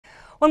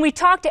When we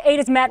talked to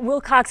Ada's Matt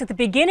Wilcox at the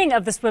beginning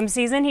of the swim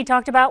season, he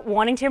talked about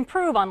wanting to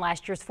improve on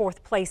last year's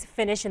fourth place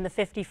finish in the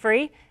 50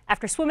 free.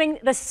 After swimming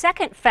the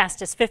second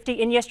fastest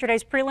 50 in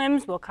yesterday's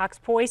prelims, Wilcox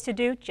poised to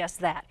do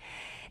just that.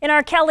 In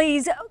our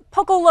Kelly's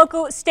Poco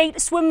Loco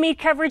State Swim Meet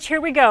coverage, here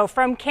we go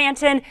from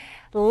Canton.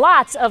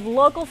 Lots of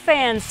local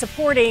fans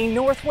supporting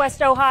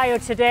Northwest Ohio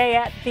today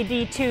at the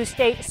D2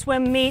 State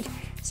Swim Meet.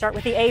 Start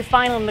with the A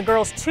final in the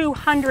girls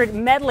 200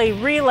 medley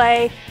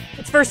relay.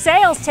 It's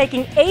Versailles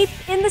taking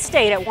 8th in the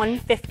state at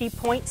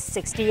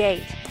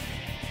 150.68.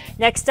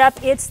 Next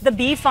up, it's the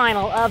B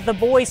final of the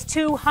boys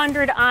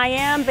 200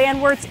 IM.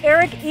 Van Wert's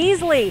Eric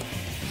Easley,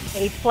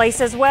 8th place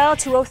as well,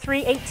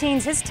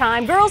 2:03.18's his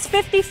time. Girls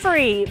 50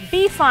 free,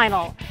 B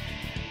final.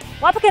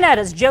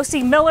 Wapakoneta's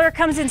Josie Miller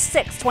comes in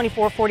 6th,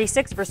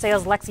 24:46.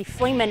 Versailles' Lexi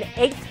Fleeman,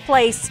 8th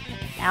place.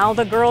 Now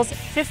the girls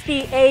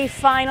 50A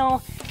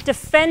final.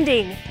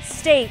 Defending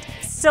state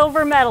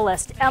silver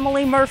medalist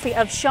Emily Murphy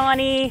of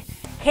Shawnee.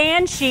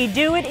 Can she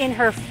do it in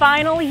her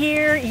final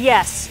year?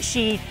 Yes,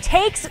 she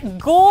takes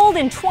gold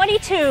in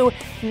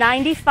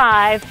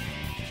 22.95,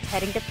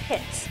 heading to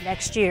Pitt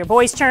next year.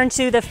 Boys turn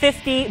to the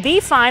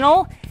 50B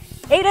final.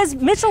 Ada's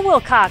Mitchell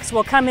Wilcox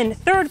will come in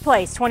 3rd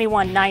place,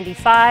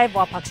 21.95.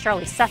 Wapak's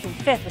Charlie Sutton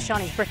 5th, with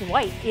Shawnee's Brittany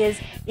White is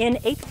in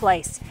 8th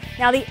place.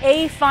 Now the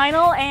A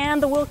final,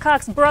 and the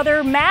Wilcox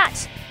brother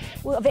Matt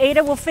of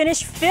Ada will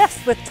finish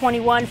 5th with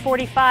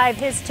 21.45,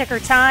 his ticker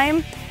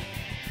time.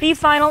 B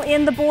final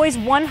in the boys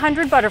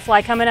 100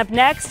 butterfly coming up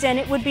next, and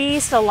it would be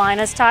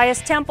Salina's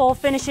Tyus Temple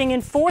finishing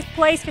in 4th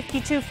place,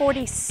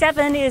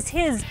 52.47 is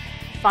his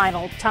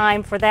final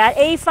time for that.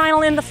 A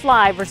final in the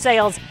fly,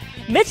 Versailles'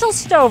 Mitchell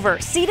Stover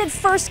seated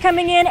 1st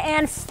coming in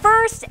and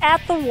 1st at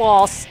the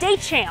wall,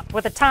 state champ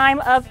with a time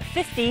of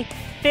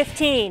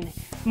 50.15.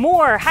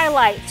 More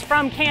highlights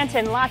from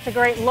Canton, lots of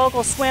great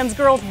local swims.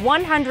 Girls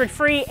 100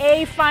 free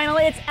A final.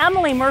 It's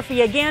Emily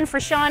Murphy again for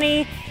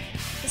Shawnee.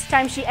 This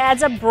time she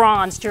adds a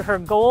bronze to her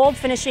gold,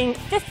 finishing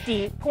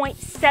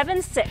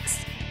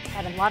 50.76.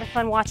 Having a lot of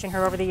fun watching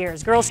her over the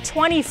years. Girls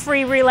 20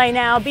 free relay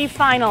now, B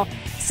final.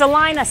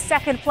 Salina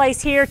 2nd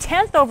place here,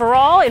 10th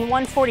overall in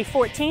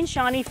 1:40.14.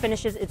 Shawnee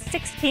finishes its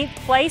 16th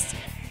place.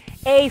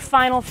 A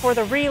final for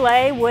the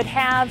relay would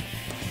have,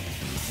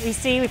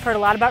 we've heard a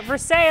lot about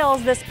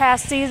Versailles this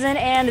past season,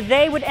 and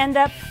they would end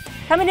up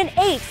coming in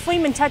 8th.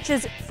 Fleeman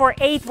touches for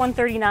 8th,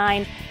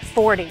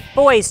 139.40.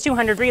 Boys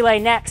 200 relay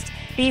next,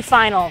 B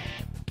final.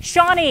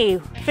 Shawnee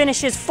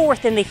finishes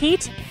 4th in the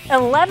heat,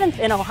 11th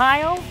in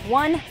Ohio,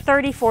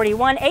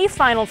 1:30.41. A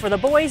final for the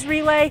boys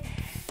relay.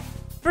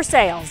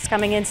 Versailles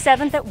coming in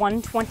 7th at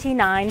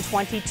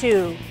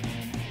 1:29.22.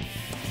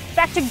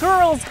 Back to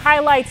girls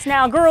highlights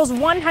now. Girls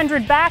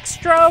 100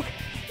 backstroke.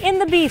 In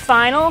the B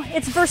final,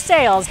 it's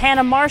Versailles'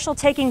 Hannah Marshall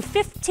taking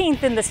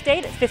 15th in the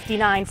state at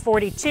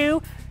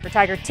 59.42. Her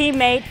Tiger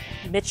teammate,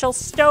 Mitchell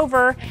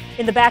Stover,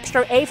 in the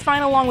backstroke A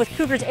final, along with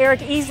Cougars'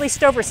 Eric Easley.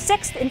 Stover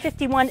 6th in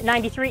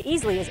 51.93.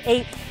 Easley is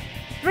 8th.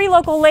 3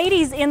 local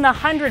ladies in the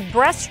 100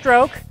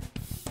 breaststroke.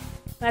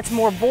 That's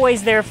more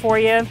boys there for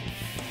you.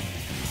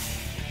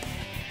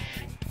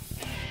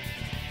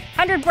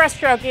 100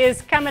 breaststroke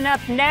is coming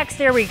up next.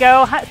 There we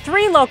go.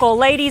 3 local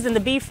ladies in the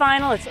B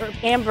final. It's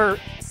Amber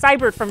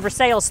Seibert from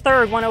Versailles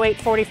 3rd,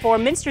 1:08.44.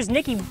 Minster's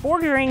Nikki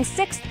Borgering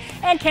 6th,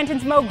 and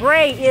Kenton's Mo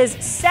Gray is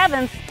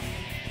 7th.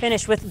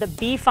 Finish with the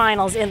B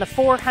finals in the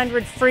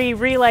 400 free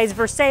relays.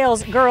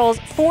 Versailles girls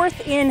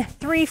 4th in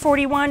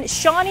 3:41.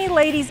 Shawnee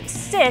ladies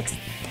 6th,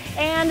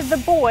 and the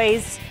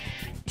boys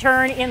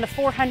turn in the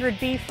 400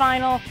 B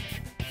final.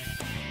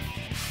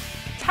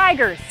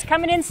 Tigers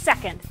coming in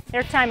 2nd.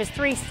 Their time is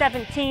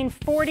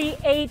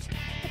 3:17.48.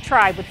 The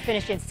Tribe would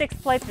finish in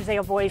 6th place.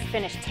 Versailles boys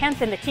finished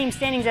 10th in the team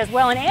standings as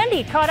well. And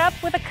Andy caught up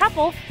with a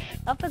couple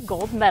of the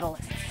gold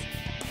medalists.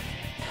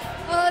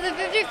 The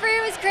 50 free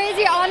was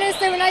crazy.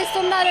 Honestly, when I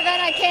swim that event,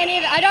 I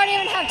don't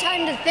even have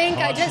time to think.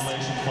 I just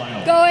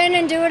go in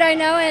and do what I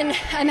know, and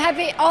I'm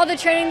happy all the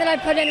training that I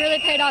put in really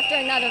paid off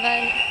during that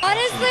event.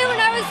 Honestly, when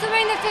I was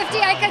swimming the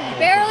 50, I could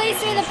barely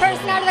see the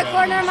person out of the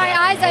corner of my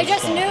eyes. I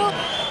just knew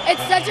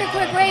it's such a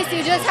quick race.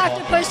 You just have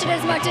to push it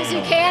as much as you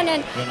can,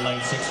 and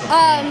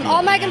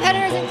all my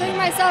competitors, including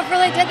myself,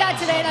 really did that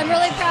today, and I'm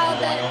really proud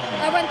that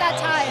I went that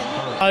time.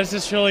 I was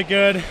just really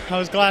good. I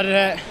was glad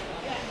that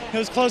it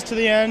was close to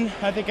the end.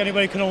 I think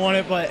anybody could have won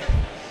it, but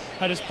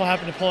I just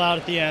happened to pull out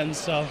at the end.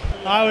 So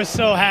I was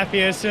so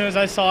happy. As soon as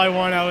I saw I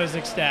won, I was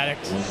ecstatic.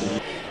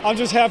 I'm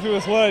just happy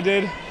with what I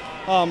did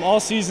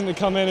all season. To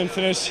come in and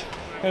finish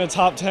in the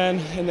top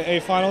 10 in the A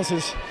finals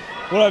is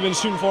what I've been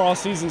shooting for all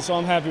season, so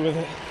I'm happy with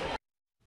it.